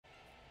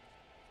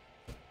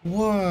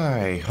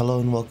Why, hello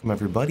and welcome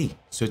everybody.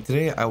 So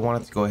today I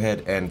wanted to go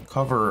ahead and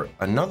cover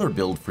another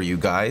build for you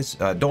guys.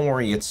 Don't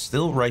worry, it's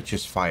still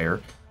Righteous Fire,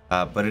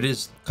 but it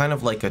is kind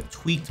of like a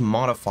tweaked,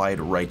 modified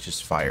Righteous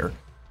Fire.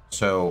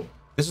 So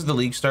this is the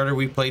League starter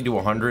we played to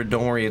 100.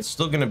 Don't worry, it's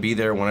still going to be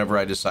there whenever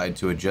I decide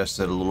to adjust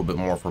it a little bit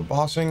more for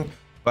bossing.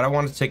 But I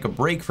want to take a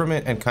break from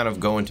it and kind of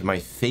go into my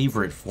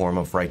favorite form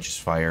of Righteous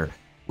Fire,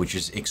 which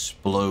is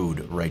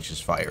Explode Righteous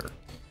Fire.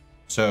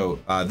 So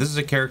this is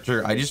a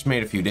character I just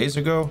made a few days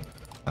ago.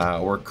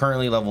 We're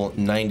currently level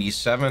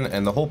 97,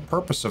 and the whole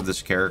purpose of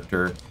this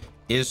character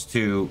is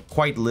to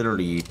quite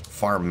literally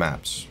farm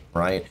maps,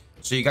 right?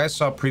 So you guys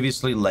saw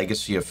previously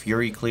Legacy of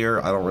Fury clear.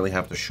 I don't really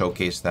have to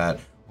showcase that.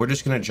 We're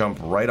just going to jump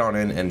right on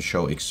in and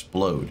show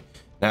Explode.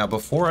 Now,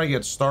 before I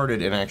get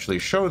started and actually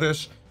show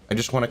this, I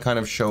just want to kind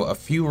of show a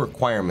few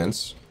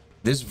requirements.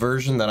 This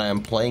version that I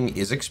am playing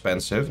is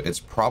expensive.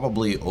 It's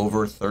probably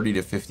over 30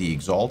 to 50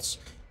 exalts.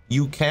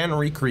 You can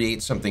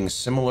recreate something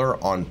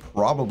similar on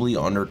probably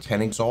under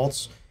 10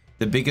 exalts.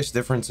 The biggest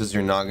difference is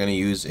you're not going to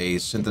use a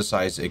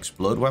synthesized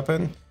explode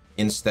weapon.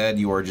 Instead,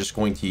 you are just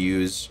going to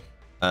use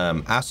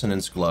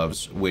assonance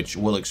gloves, which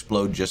will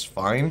explode just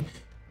fine.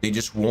 They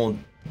just won't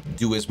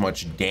do as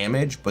much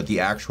damage, but the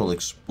actual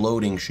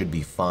exploding should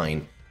be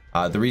fine.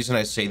 The reason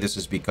I say this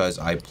is because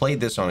I played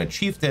this on a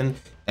chieftain,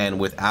 and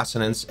with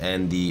assonance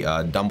and the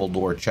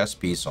Dumbledore chess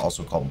piece,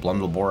 also called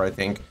Blundellbore, I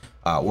think,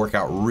 work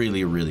out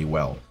really, really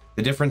well.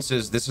 The difference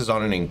is this is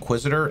on an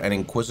Inquisitor, and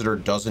Inquisitor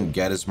doesn't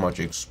get as much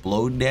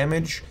explode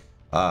damage,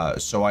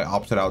 so I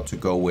opted out to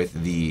go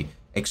with the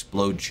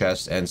explode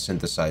chest and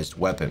synthesized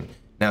weapon.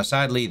 Now,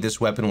 sadly,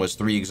 this weapon was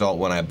 3 exalt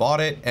when I bought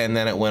it, and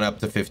then it went up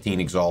to 15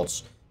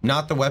 exalts.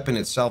 Not the weapon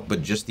itself,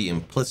 but just the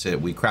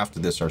implicit. We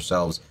crafted this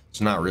ourselves. It's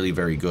not really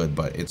very good,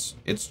 but it's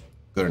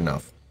good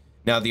enough.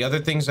 Now, the other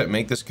things that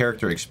make this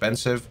character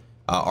expensive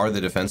are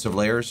the defensive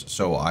layers.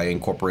 So I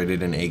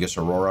incorporated an Aegis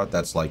Aurora.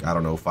 That's like, I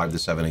don't know, 5 to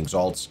 7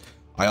 exalts.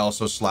 I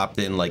also slapped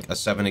in like a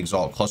 7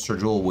 exalt cluster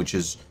jewel, which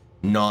is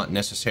not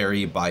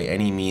necessary by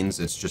any means.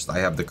 It's just I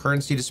have the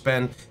currency to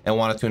spend and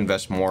wanted to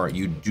invest more.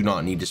 You do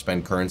not need to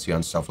spend currency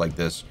on stuff like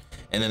this.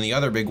 And then the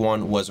other big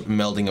one was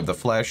melding of the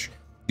flesh.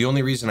 The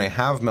only reason I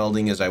have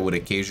melding is I would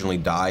occasionally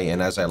die,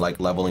 and as I like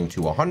leveling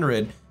to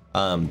 100,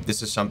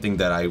 this is something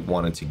that I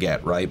wanted to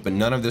get, right? But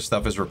none of this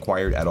stuff is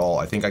required at all.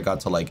 I think I got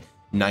to like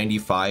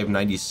 95,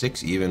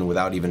 96 even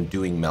without even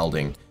doing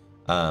melding.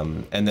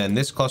 And then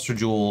this cluster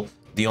jewel,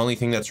 the only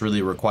thing that's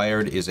really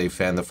required is a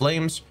Fan the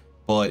Flames.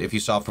 But if you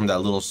saw from that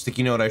little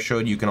sticky note I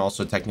showed, you can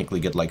also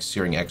technically get like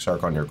Searing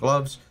Exarch on your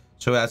gloves.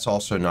 So that's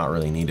also not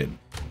really needed.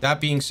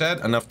 That being said,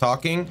 enough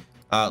talking.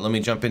 Let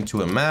me jump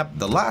into a map.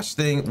 The last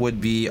thing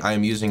would be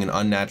I'm using an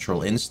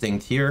Unnatural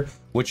Instinct here,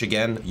 which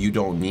again, you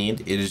don't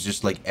need. It is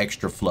just like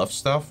extra fluff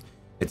stuff.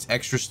 It's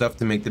extra stuff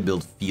to make the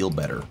build feel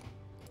better.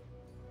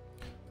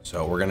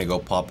 So we're going to go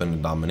pop into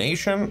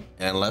Domination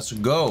and let's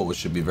go. It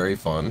should be very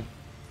fun.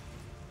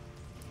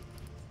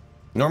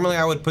 Normally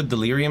I would put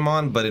Delirium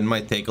on, but it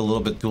might take a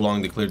little bit too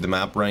long to clear the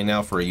map right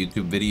now for a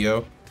YouTube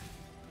video.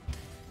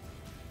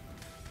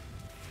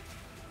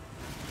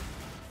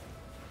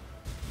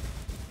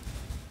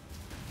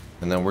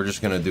 And then we're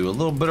just going to do a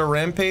little bit of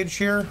Rampage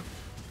here.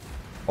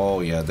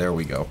 Oh yeah, there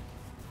we go.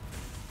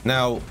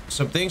 Now,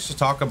 some things to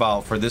talk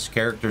about for this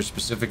character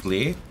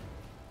specifically.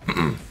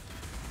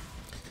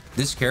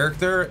 This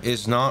character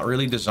is not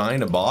really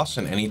designed to boss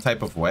in any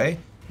type of way.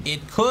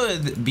 It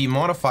could be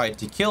modified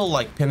to kill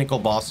like pinnacle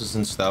bosses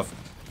and stuff,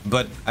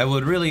 but I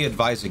would really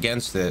advise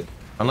against it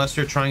unless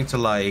you're trying to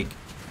like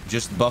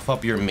just buff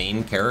up your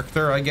main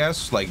character, I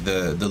guess, like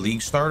the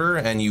League starter,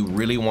 and you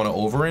really want to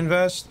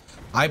overinvest.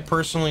 I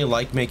personally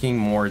like making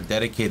more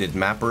dedicated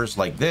mappers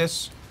like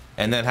this,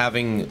 and then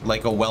having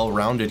like a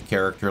well-rounded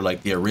character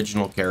like the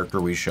original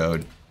character we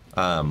showed,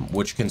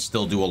 which can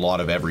still do a lot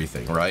of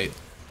everything, right?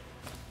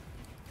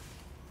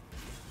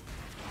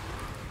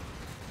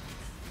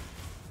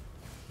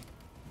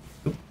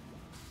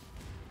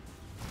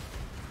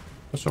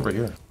 What's over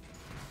here?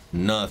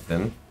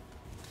 Nothing.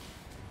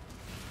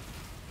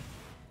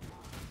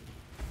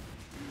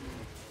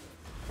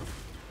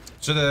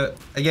 So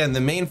again, the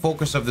main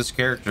focus of this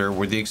character,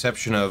 with the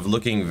exception of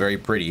looking very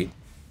pretty,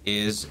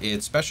 is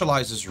it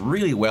specializes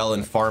really well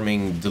in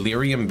farming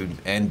Delirium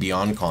and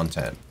beyond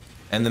content.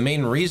 And the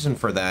main reason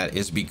for that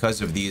is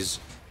because of these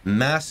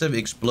massive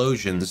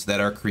explosions that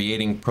are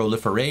creating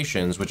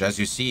proliferations, which, as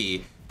you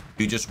see,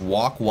 you just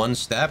walk one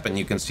step and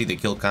you can see the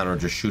kill counter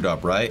just shoot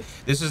up, right?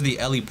 This is the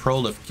Ellie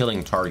Prolif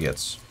killing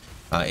targets.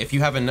 If you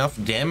have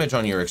enough damage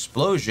on your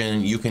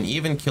explosion, you can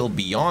even kill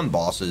beyond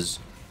bosses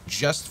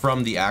just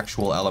from the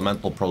actual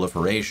elemental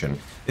proliferation.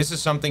 This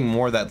is something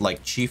more that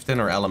like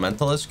Chieftain or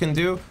Elementalist can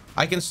do.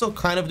 I can still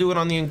kind of do it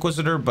on the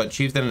Inquisitor, but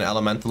Chieftain and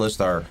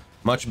Elementalist are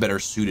much better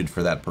suited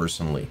for that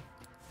personally.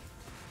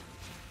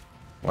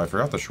 Oh, I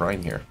forgot the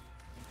shrine here.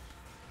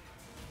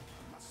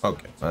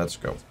 Okay, let's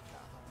go.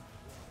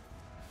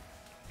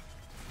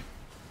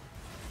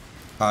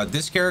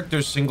 This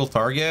character's single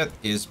target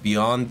is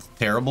beyond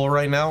terrible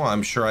right now.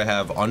 I'm sure I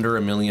have under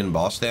 1 million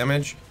boss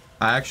damage.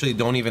 I actually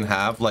don't even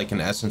have like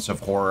an Essence of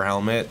Horror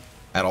helmet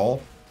at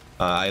all.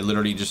 I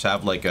literally just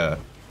have like a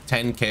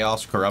 10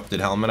 Chaos Corrupted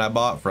helmet I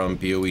bought from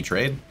PoE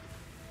Trade.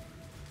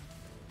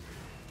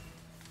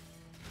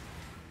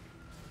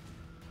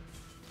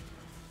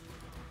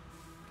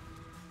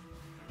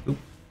 Oop.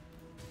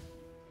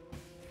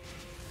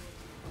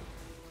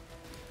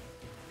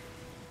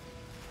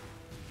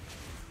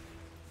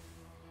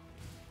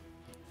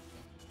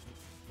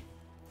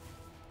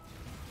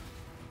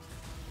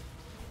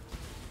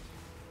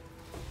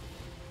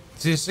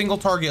 See, a single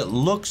target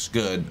looks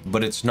good,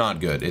 but it's not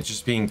good. It's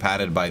just being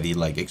padded by the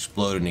like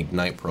explode and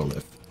ignite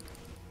prolift.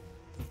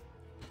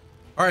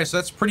 All right, so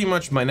that's pretty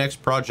much my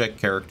next project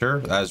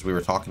character, as we were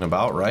talking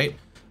about, right?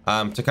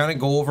 To kind of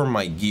go over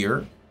my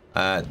gear,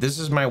 this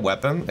is my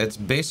weapon. It's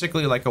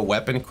basically like a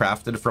weapon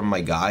crafted from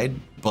my guide,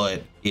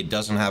 but it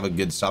doesn't have a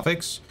good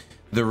suffix.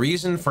 The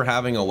reason for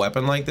having a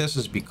weapon like this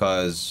is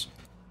because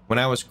when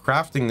I was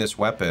crafting this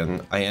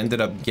weapon, I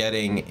ended up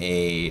getting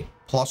a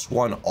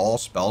 +1 all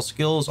spell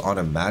skills on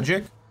a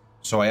magic.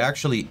 So I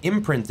actually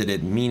imprinted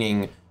it,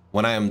 meaning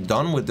when I am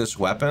done with this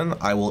weapon,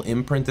 I will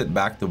imprint it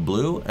back to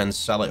blue and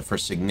sell it for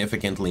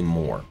significantly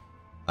more.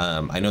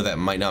 I know that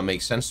might not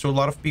make sense to a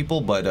lot of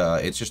people, but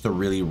it's just a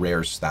really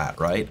rare stat,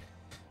 right?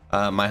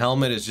 My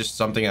helmet is just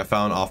something I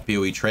found off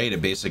PoE Trade.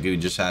 It basically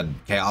just had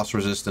chaos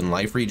resist and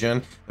life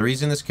regen. The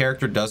reason this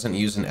character doesn't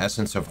use an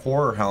Essence of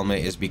Horror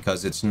helmet is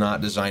because it's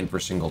not designed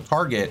for single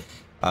target.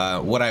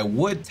 What I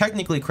would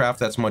technically craft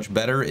that's much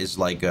better is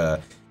like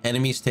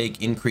enemies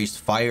take increased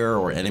fire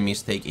or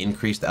enemies take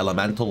increased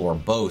elemental or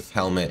both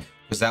helmet,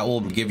 because that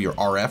will give your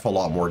RF a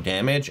lot more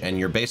damage, and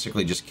you're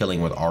basically just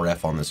killing with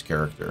RF on this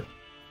character.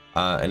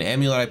 An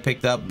amulet I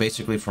picked up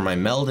basically for my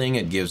melding.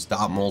 It gives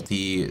dot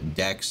multi,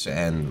 dex,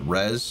 and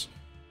res.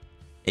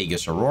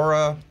 Aegis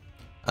Aurora.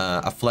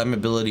 A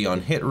flammability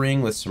on hit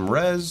ring with some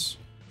res.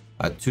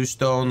 A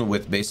 2-stone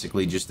with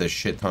basically just a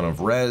shit ton of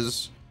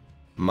res.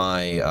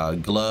 My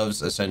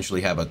gloves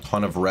essentially have a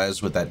ton of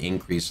res with that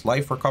increased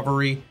life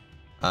recovery.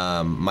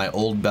 My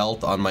old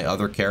belt on my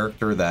other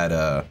character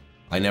that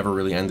I never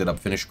really ended up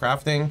finish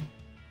crafting.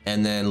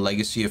 And then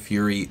Legacy of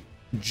Fury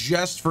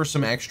just for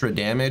some extra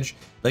damage.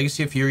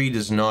 Legacy of Fury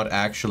does not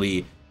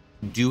actually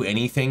do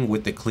anything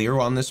with the clear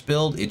on this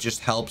build. It just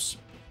helps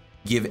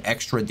give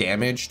extra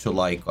damage to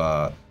like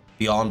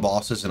beyond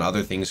bosses and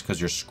other things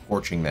because you're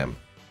scorching them.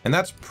 And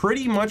that's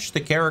pretty much the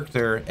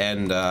character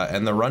and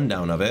the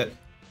rundown of it.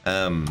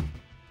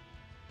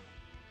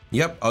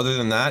 Yep, other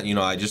than that, you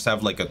know, I just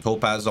have like a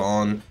topaz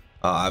on.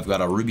 I've got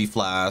a ruby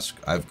flask.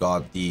 I've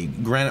got the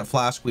granite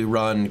flask we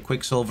run,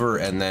 quicksilver,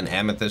 and then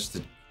amethyst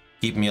to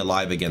keep me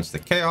alive against the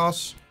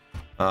chaos.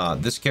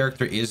 This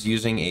character is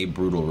using a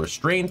brutal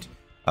restraint.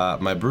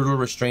 My brutal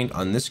restraint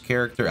on this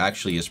character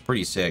actually is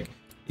pretty sick.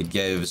 It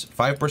gives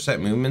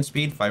 5% movement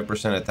speed,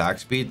 5% attack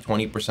speed,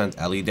 20%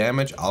 LE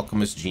damage,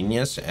 Alchemist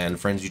Genius, and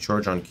Frenzy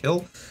Charge on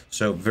kill.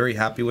 So very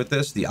happy with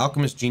this. The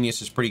Alchemist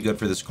Genius is pretty good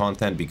for this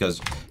content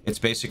because it's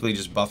basically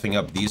just buffing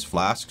up these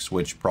flasks,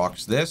 which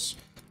procs this,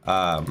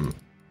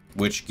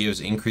 which gives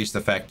increased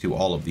effect to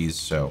all of these.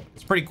 So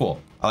it's pretty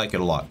cool. I like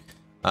it a lot.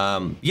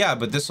 Yeah,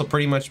 but this will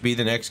pretty much be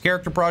the next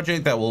character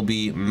project that we'll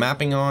be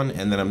mapping on,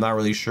 and then I'm not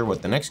really sure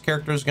what the next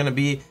character is going to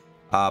be,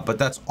 but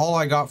that's all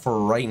I got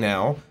for right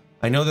now.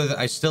 I know that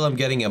I still am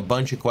getting a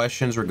bunch of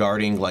questions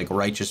regarding like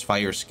Righteous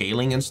Fire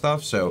scaling and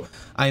stuff, so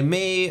I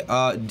may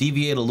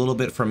deviate a little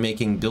bit from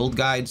making build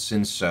guides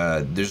since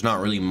there's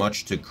not really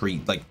much to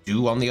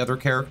do on the other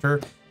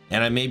character,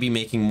 and I may be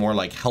making more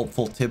like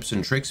helpful tips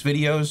and tricks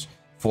videos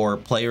for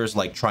players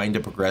like trying to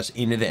progress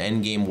into the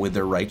end game with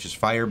their Righteous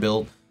Fire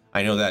build.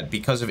 I know that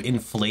because of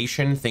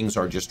inflation, things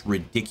are just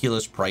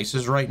ridiculous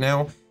prices right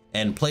now,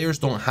 and players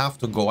don't have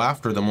to go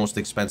after the most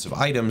expensive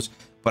items,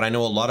 but I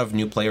know a lot of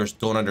new players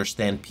don't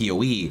understand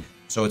PoE,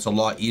 so it's a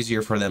lot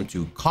easier for them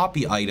to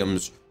copy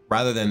items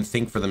rather than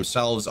think for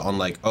themselves on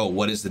like, oh,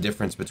 what is the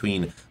difference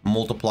between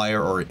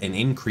multiplier or an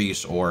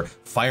increase or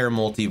fire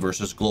multi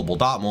versus global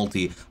dot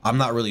multi? I'm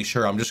not really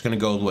sure. I'm just going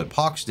to go with what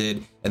Pohx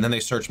did, and then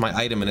they search my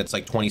item and it's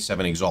like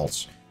 27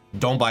 exalts.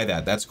 Don't buy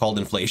that. That's called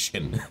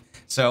inflation.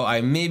 So I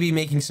may be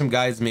making some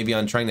guides maybe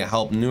on trying to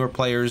help newer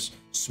players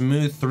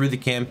smooth through the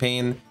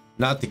campaign,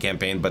 not the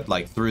campaign, but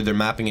like through their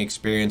mapping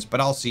experience,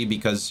 but I'll see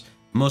because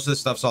most of this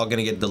stuff's all going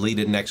to get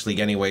deleted next league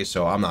anyway,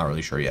 so I'm not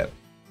really sure yet.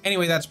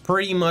 Anyway, that's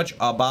pretty much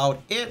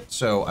about it.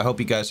 So I hope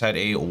you guys had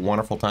a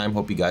wonderful time.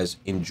 Hope you guys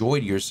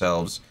enjoyed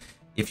yourselves.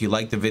 If you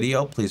liked the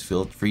video, please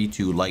feel free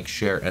to like,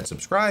 share, and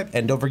subscribe.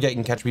 And don't forget, you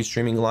can catch me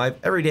streaming live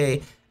every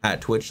day at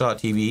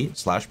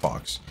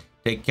twitch.tv/Pohx.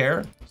 Take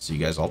care. See you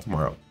guys all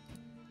tomorrow.